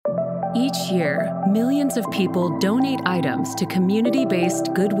Each year, millions of people donate items to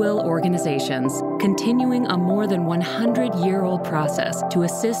community-based Goodwill organizations, continuing a more than 100-year-old process to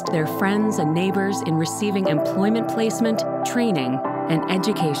assist their friends and neighbors in receiving employment placement, training, and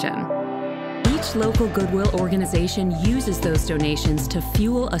education. Each local Goodwill organization uses those donations to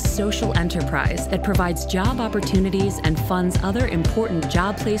fuel a social enterprise that provides job opportunities and funds other important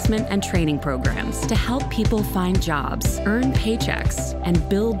job placement and training programs to help people find jobs, earn paychecks, and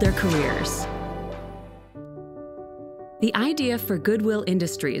build their careers. The idea for Goodwill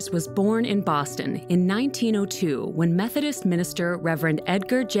Industries was born in Boston in 1902 when Methodist minister Reverend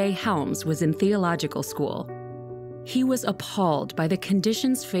Edgar J. Helms was in theological school. He was appalled by the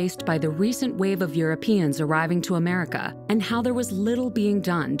conditions faced by the recent wave of Europeans arriving to America and how there was little being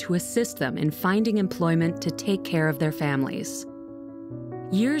done to assist them in finding employment to take care of their families.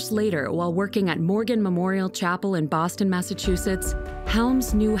 Years later, while working at Morgan Memorial Chapel in Boston, Massachusetts,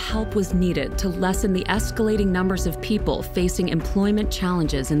 Helms knew help was needed to lessen the escalating numbers of people facing employment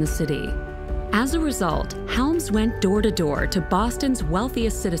challenges in the city. As a result, Helms went door to door to Boston's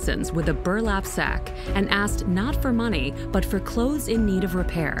wealthiest citizens with a burlap sack and asked not for money, but for clothes in need of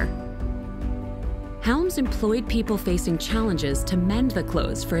repair. Helms employed people facing challenges to mend the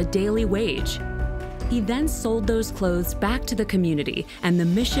clothes for a daily wage. He then sold those clothes back to the community, and the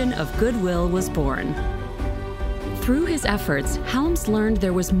mission of Goodwill was born. Through his efforts, Helms learned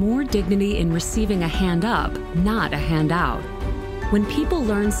there was more dignity in receiving a hand up, not a handout. When people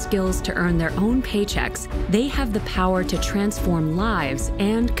learn skills to earn their own paychecks, they have the power to transform lives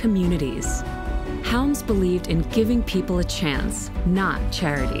and communities. Helms believed in giving people a chance, not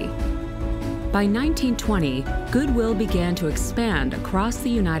charity. By 1920, Goodwill began to expand across the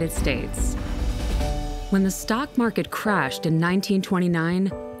United States. When the stock market crashed in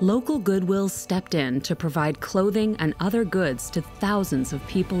 1929, local Goodwills stepped in to provide clothing and other goods to thousands of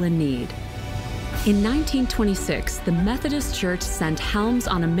people in need. In 1926, the Methodist Church sent Helms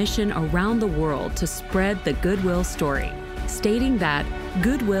on a mission around the world to spread the Goodwill story, stating that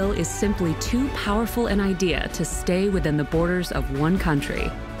Goodwill is simply too powerful an idea to stay within the borders of one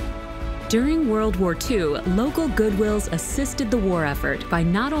country. During World War II, local Goodwills assisted the war effort by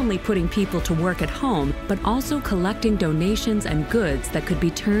not only putting people to work at home, but also collecting donations and goods that could be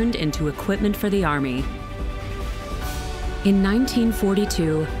turned into equipment for the Army. In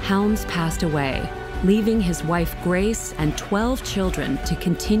 1942, Helms passed away, leaving his wife Grace and 12 children to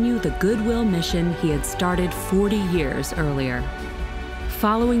continue the Goodwill mission he had started 40 years earlier.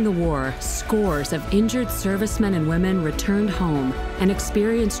 Following the war, scores of injured servicemen and women returned home and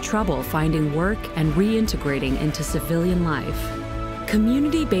experienced trouble finding work and reintegrating into civilian life.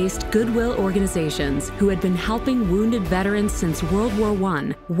 Community-based Goodwill organizations who had been helping wounded veterans since World War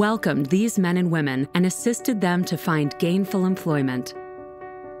I welcomed these men and women and assisted them to find gainful employment.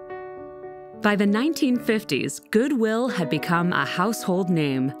 By the 1950s, Goodwill had become a household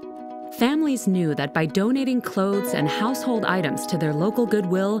name. Families knew that by donating clothes and household items to their local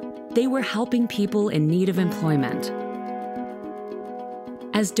Goodwill, they were helping people in need of employment.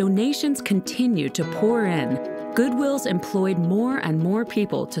 As donations continued to pour in, Goodwills employed more and more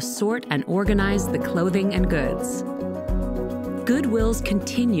people to sort and organize the clothing and goods. Goodwills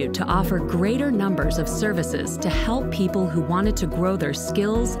continued to offer greater numbers of services to help people who wanted to grow their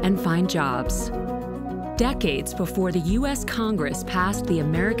skills and find jobs. Decades before the U.S. Congress passed the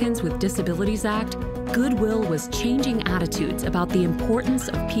Americans with Disabilities Act, Goodwill was changing attitudes about the importance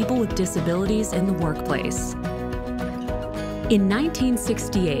of people with disabilities in the workplace. In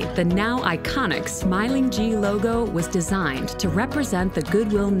 1968, the now iconic Smiling G logo was designed to represent the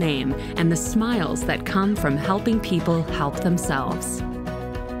Goodwill name and the smiles that come from helping people help themselves.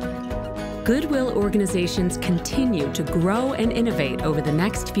 Goodwill organizations continue to grow and innovate over the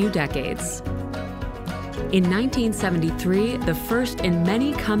next few decades. In 1973, the first in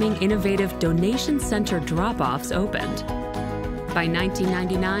many coming innovative donation center drop-offs opened. By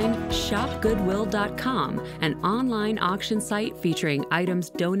 1999, ShopGoodwill.com, an online auction site featuring items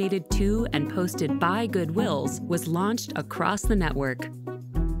donated to and posted by Goodwills, was launched across the network.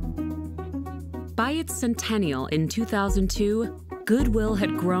 By its centennial in 2002, Goodwill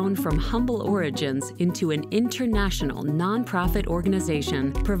had grown from humble origins into an international nonprofit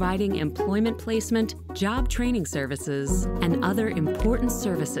organization providing employment placement, job training services, and other important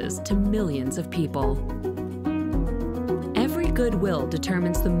services to millions of people. Every Goodwill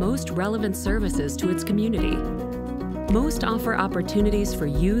determines the most relevant services to its community. Most offer opportunities for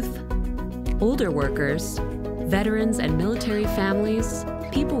youth, older workers, veterans and military families,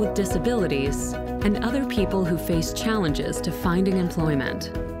 people with disabilities, and other people who face challenges to finding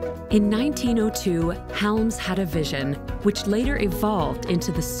employment. In 1902, Helms had a vision, which later evolved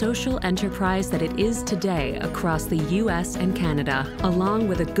into the social enterprise that it is today across the U.S. and Canada, along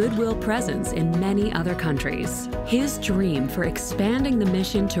with a goodwill presence in many other countries. His dream for expanding the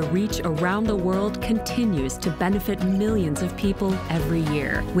mission to reach around the world continues to benefit millions of people every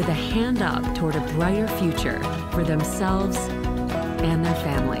year, with a hand up toward a brighter future for themselves and their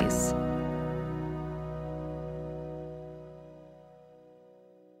families.